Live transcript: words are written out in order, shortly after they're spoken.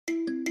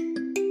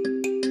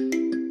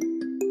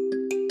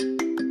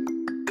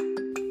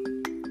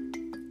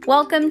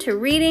Welcome to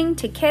Reading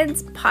to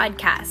Kids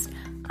podcast.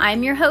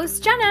 I'm your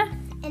host, Jenna.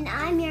 And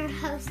I'm your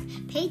host,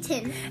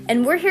 Peyton.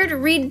 And we're here to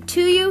read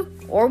to you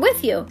or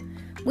with you.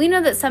 We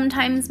know that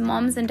sometimes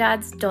moms and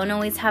dads don't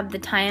always have the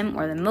time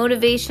or the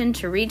motivation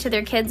to read to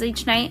their kids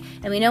each night,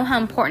 and we know how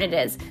important it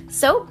is.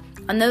 So,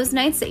 on those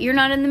nights that you're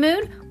not in the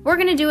mood, we're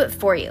going to do it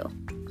for you.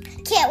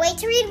 Can't wait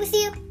to read with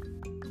you.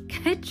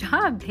 Good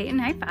job, Peyton.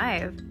 High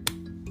five.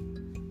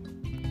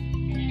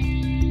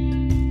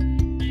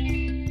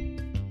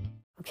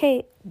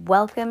 Okay,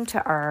 welcome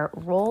to our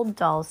Roald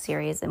Dahl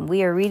series, and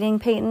we are reading,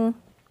 Peyton.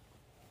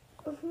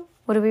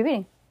 What are we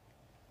reading?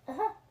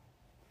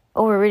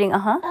 Oh, we're reading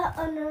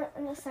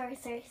No, sorry.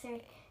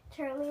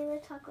 Charlie and the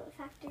Chocolate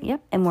Factory.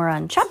 Yep, and we're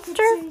on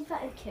chapter...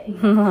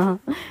 Okay.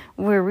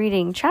 We're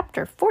reading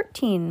chapter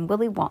 14,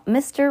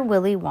 Mr.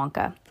 Willy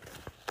Wonka.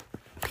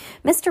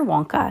 Mr.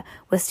 Wonka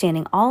was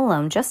standing all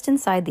alone just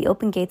inside the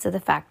open gates of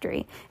the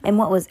factory, and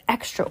what an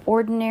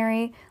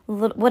extraordinary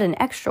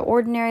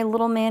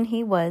little man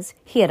he was.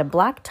 He had a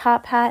black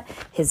top hat,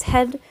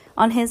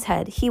 on his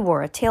head he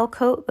wore a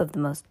tailcoat of the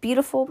most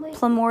beautiful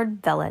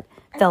plum-board velvet.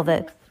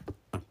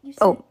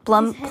 A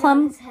black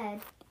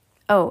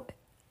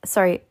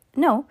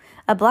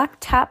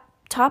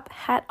top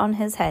hat on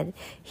his head.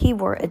 He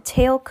wore a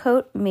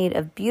tailcoat made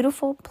of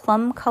beautiful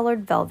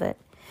plum-colored velvet.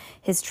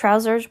 His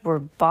trousers were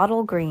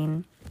bottle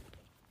green.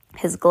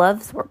 His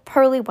gloves were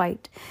pearly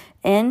white,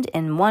 and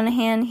in one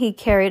hand he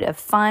carried a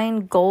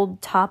fine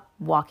gold-top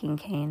walking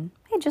cane.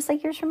 Hey, just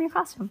like yours from your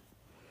costume.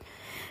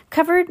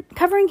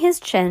 Covering his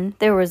chin,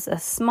 there was a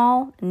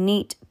small,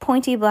 neat,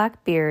 pointy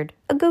black beard,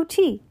 a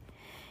goatee.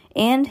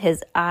 And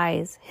his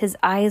eyes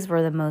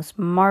were the most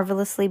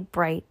marvelously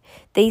bright.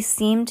 They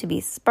seemed to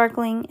be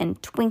sparkling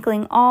and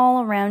twinkling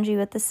all around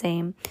you at the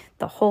same.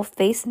 The whole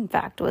face, in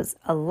fact, was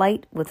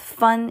alight with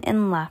fun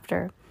and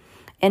laughter.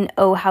 And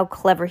oh, how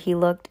clever he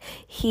looked!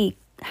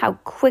 How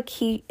quick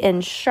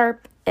and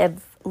sharp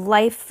of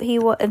life he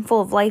was, and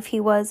full of life he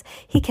was.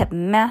 He kept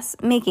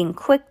making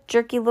quick,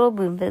 jerky little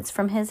movements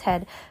from his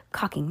head,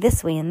 cocking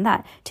this way and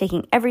that,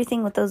 taking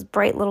everything with those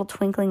bright little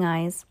twinkling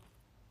eyes.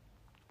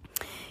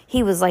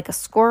 He was like a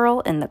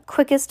squirrel in the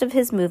quickest of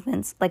his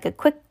movements, like a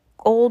quick,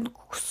 old,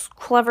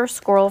 clever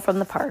squirrel from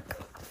the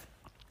park.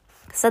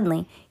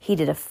 Suddenly, he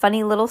did a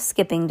funny little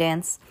skipping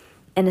dance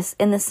in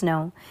the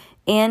snow,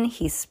 and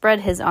he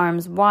spread his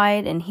arms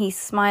wide, and he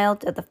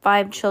smiled at the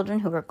 5 children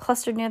who were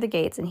clustered near the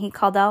gates, and he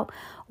called out,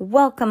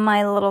 "Welcome,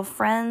 my little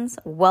friends.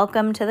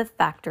 Welcome to the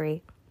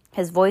factory."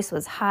 His voice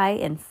was high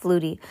and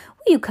fluty.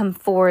 "Will you come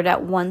forward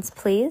at once,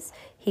 please?"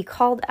 he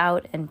called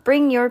out, "and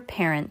bring your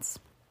parents.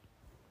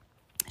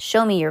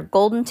 Show me your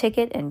golden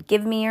ticket and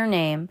give me your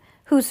name.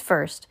 Who's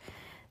first?"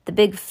 The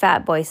big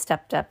fat boy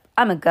stepped up.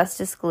 "I'm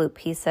Augustus Gloop,"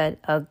 he said.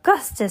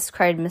 "Augustus!"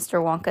 cried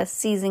Mr. Wonka,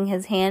 seizing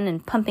his hand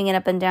and pumping it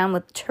up and down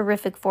with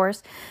terrific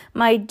force.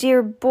 "My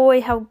dear boy,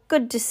 how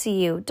good to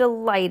see you.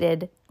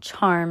 Delighted,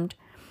 charmed,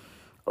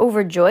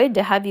 overjoyed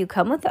to have you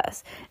come with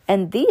us.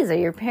 And these are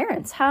your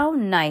parents. How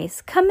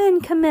nice. Come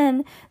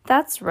in.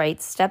 That's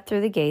right. Step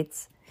through the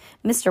gates."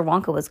 Mr.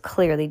 Wonka was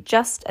clearly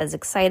just as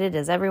excited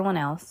as everyone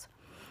else.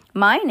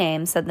 "My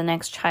name," said the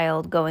next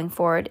child, going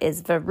forward,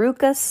 "is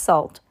Veruca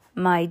Salt.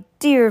 My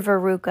dear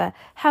Veruca,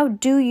 how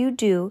do you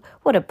do?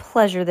 What a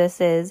pleasure this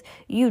is.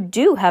 You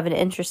do have an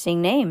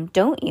interesting name,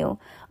 don't you?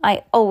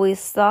 I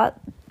always thought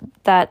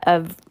that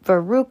a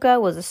Veruca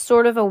was a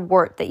sort of a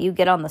wart that you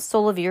get on the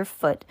sole of your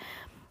foot.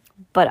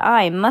 But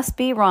I must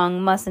be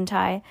wrong, mustn't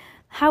I?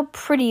 How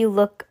pretty you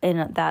look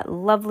in that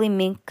lovely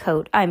mink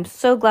coat. I'm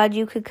so glad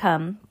you could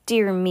come.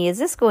 Dear me, is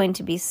this going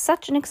to be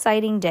such an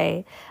exciting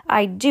day?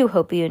 I do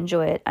hope you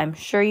enjoy it. I'm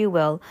sure you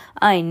will.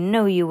 I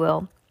know you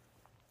will.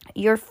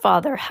 Your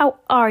father, how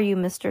are you,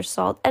 Mr.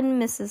 Salt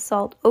and Mrs.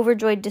 Salt?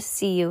 Overjoyed to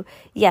see you.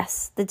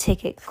 Yes, the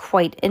ticket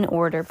quite in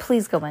order.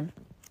 Please go in."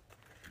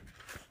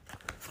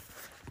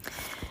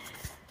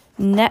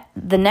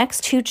 The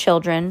next 2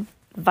 children,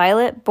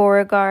 Violet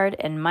Beauregard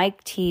and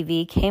Mike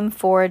Teavee, came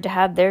forward to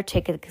have their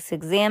tickets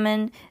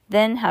examined,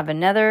 then have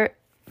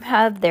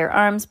their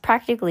arms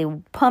practically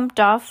pumped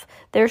off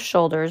their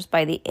shoulders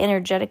by the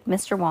energetic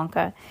Mr.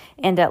 Wonka.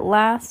 And at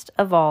last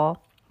of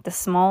all, the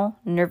small,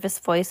 nervous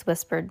voice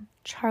whispered,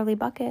 "Charlie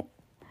Bucket."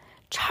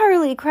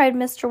 "Charlie!" cried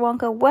Mr.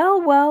 Wonka.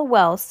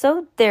 Well,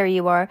 so there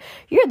you are.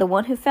 You're the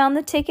one who found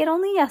the ticket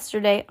only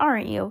yesterday,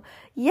 aren't you?"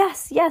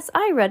 Yes,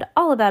 I read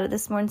all about it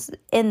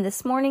in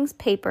this morning's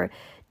paper.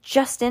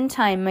 Just in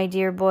time, my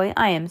dear boy.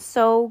 I am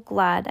so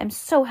glad. I'm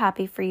so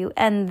happy for you.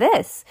 And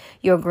this,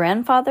 your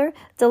grandfather?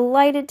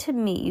 Delighted to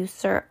meet you,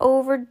 sir.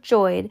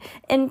 Overjoyed,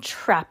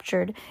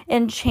 enraptured,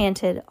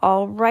 enchanted.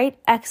 All right,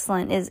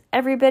 excellent. Is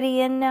everybody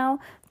in now?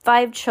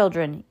 5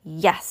 children.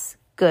 Yes,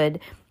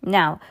 good.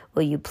 Now,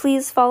 will you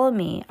please follow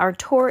me? Our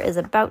tour is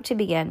about to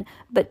begin,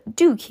 but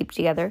do keep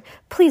together.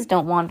 Please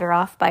don't wander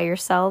off by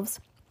yourselves.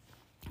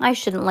 I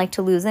shouldn't like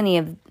to lose any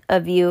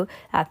of you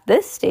at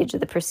this stage of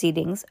the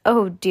proceedings.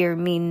 Oh, dear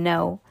me,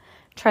 no.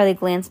 Charlie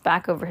glanced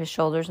back over his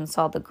shoulders and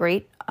saw the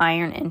great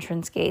iron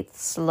entrance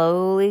gates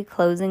slowly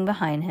closing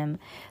behind him.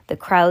 The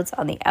crowds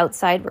on the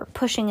outside were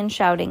pushing and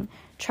shouting.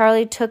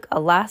 Charlie took a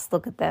last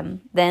look at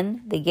them.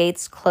 Then the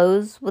gates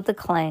closed with a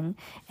clang,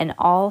 and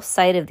all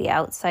sight of the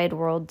outside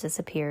world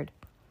disappeared.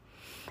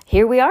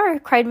 "Here we are,"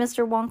 cried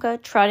Mr.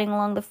 Wonka, trotting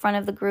along the front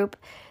of the group.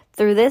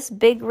 "Through this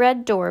big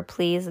red door,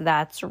 please.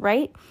 That's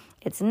right.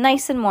 It's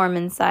nice and warm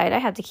inside. I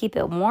have to keep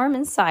it warm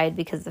inside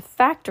because of the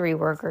factory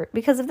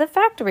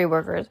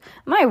workers.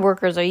 My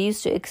workers are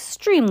used to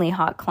extremely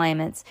hot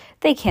climates.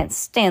 They can't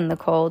stand the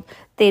cold.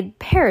 They'd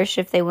perish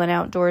if they went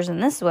outdoors in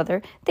this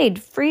weather.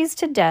 They'd freeze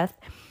to death."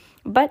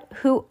 "But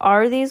who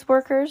are these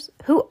workers?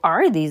 Who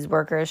are these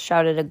workers?"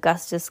 shouted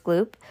Augustus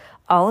Gloop.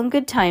 "All in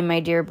good time, my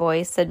dear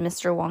boy," said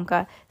Mr.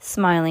 Wonka,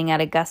 smiling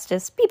at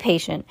Augustus. "Be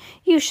patient.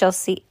 You shall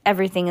see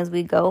everything as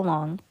we go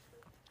along."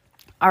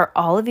 "Are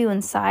all of you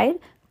inside?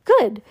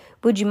 Good.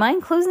 Would you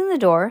mind closing the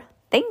door?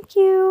 Thank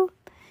you."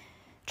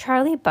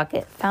 Charlie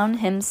Bucket found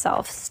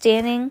himself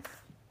standing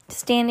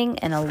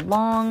in a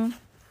long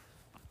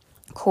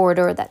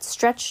corridor that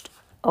stretched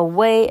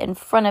away in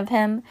front of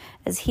him.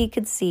 As he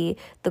could see,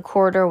 the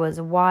corridor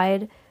was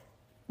wide.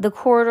 The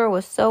corridor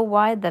was so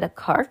wide that a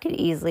car could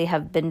easily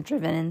have been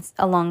driven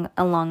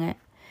along it.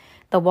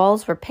 The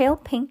walls were pale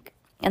pink,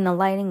 and the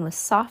lighting was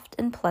soft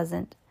and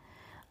pleasant.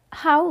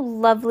 "How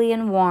lovely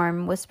and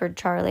warm," whispered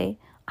Charlie.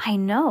 "I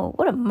know.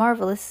 What a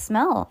marvelous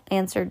smell,"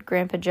 answered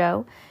Grandpa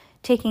Joe,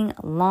 taking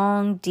a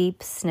long,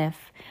 deep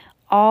sniff.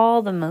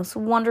 All the most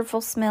wonderful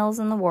smells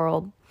in the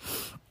world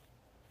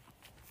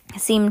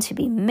seemed to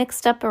be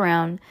mixed up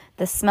around.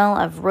 The smell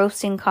of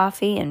roasting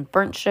coffee and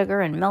burnt sugar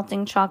and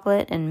melting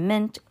chocolate and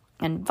mint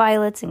and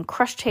violets and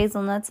crushed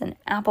hazelnuts and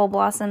apple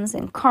blossoms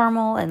and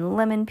caramel and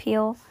lemon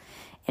peel.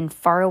 And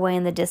far away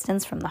in the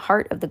distance from the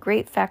heart of the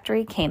great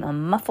factory came a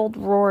muffled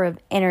roar of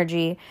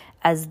energy,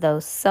 as though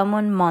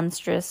some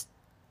monstrous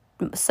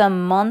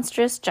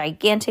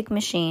gigantic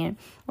machine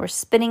were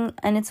spinning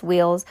in its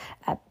wheels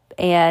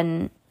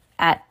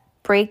at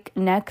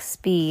breakneck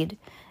speed.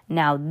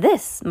 "Now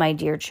this, my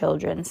dear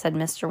children," said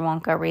Mr.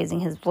 Wonka, raising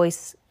his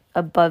voice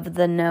above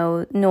the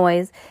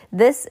noise,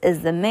 "this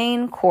is the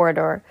main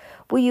corridor.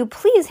 Will you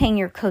please hang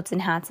your coats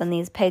and hats on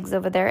these pegs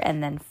over there,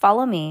 and then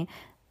follow me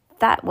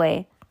that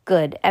way?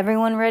 Good.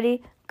 Everyone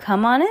ready?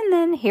 Come on in,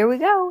 then. Here we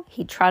go."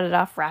 He trotted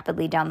off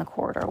rapidly down the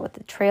corridor with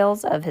the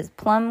trails of his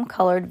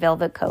plum-colored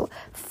velvet coat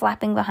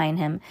flapping behind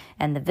him,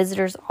 and the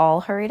visitors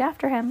all hurried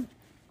after him.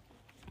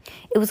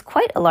 It was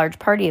quite a large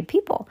party of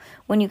people.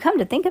 When you come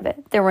to think of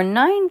it, there were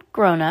 9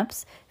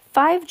 grown-ups,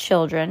 5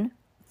 children,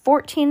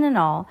 14 in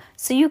all,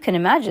 so you can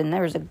imagine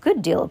there was a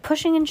good deal of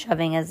pushing and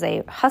shoving as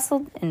they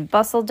hustled and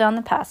bustled down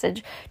the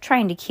passage,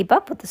 trying to keep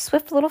up with the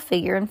swift little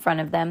figure in front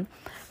of them.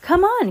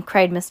 "Come on,"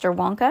 cried Mr.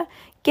 Wonka.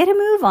 "Get a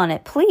move on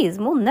it, please.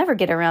 We'll never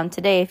get around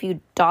today if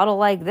you dawdle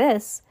like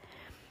this."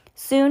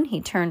 Soon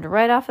he turned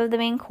right off of the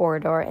main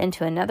corridor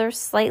into another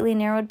slightly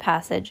narrowed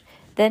passage.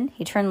 Then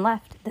he turned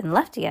left, then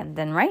left again,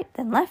 then right,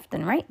 then left,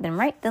 then right, then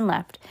right, then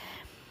left.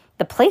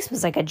 The place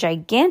was like a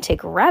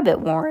gigantic rabbit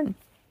warren,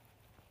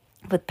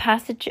 with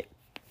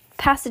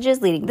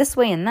passages leading this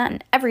way and that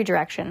in every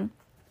direction.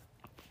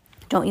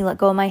 "Don't you let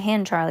go of my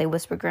hand, Charlie,"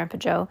 whispered Grandpa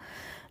Joe.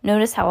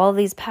 "Notice how all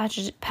these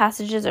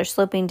passages are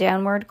sloping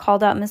downward,"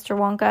 called out Mr.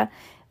 Wonka.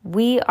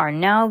 "We are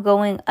now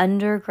going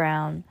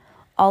underground.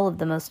 All of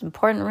the most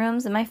important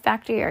rooms in my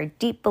factory are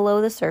deep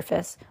below the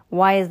surface."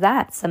 "Why is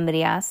that?"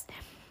 somebody asked.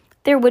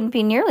 "There wouldn't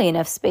be nearly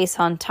enough space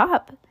on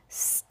top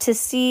to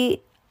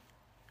see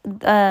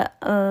on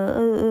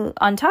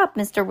top,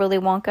 Mr. Willy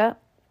Wonka,"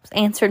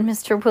 answered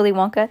Mr. Willy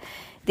Wonka.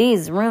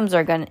 "These rooms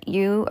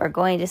you are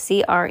going to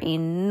see are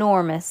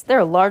enormous.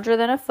 They're larger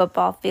than a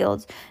football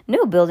field.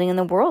 No building in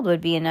the world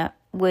would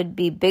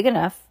be big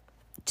enough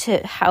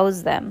to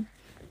house them.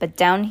 But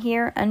down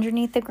here,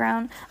 underneath the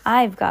ground,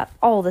 I've got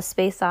all the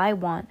space I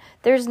want.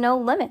 There's no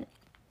limit,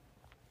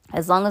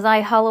 as long as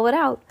I hollow it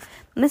out."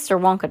 Mr.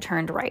 Wonka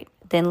turned right,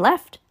 then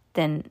left,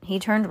 then he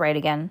turned right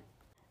again.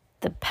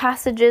 The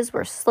passages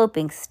were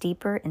sloping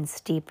steeper and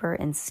steeper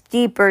and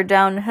steeper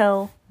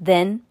downhill.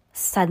 Then,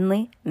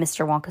 suddenly,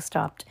 Mr. Wonka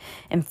stopped.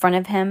 In front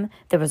of him,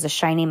 there was a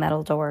shiny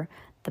metal door.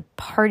 The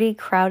party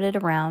crowded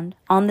around.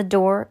 On the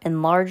door,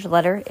 in large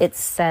letter, it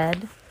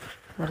said,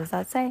 what does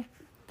that say?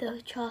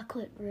 The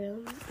chocolate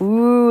room.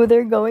 Ooh,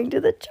 they're going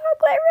to the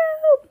chocolate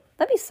room.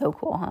 That'd be so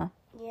cool, huh?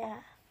 Yeah.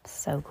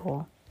 So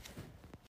cool.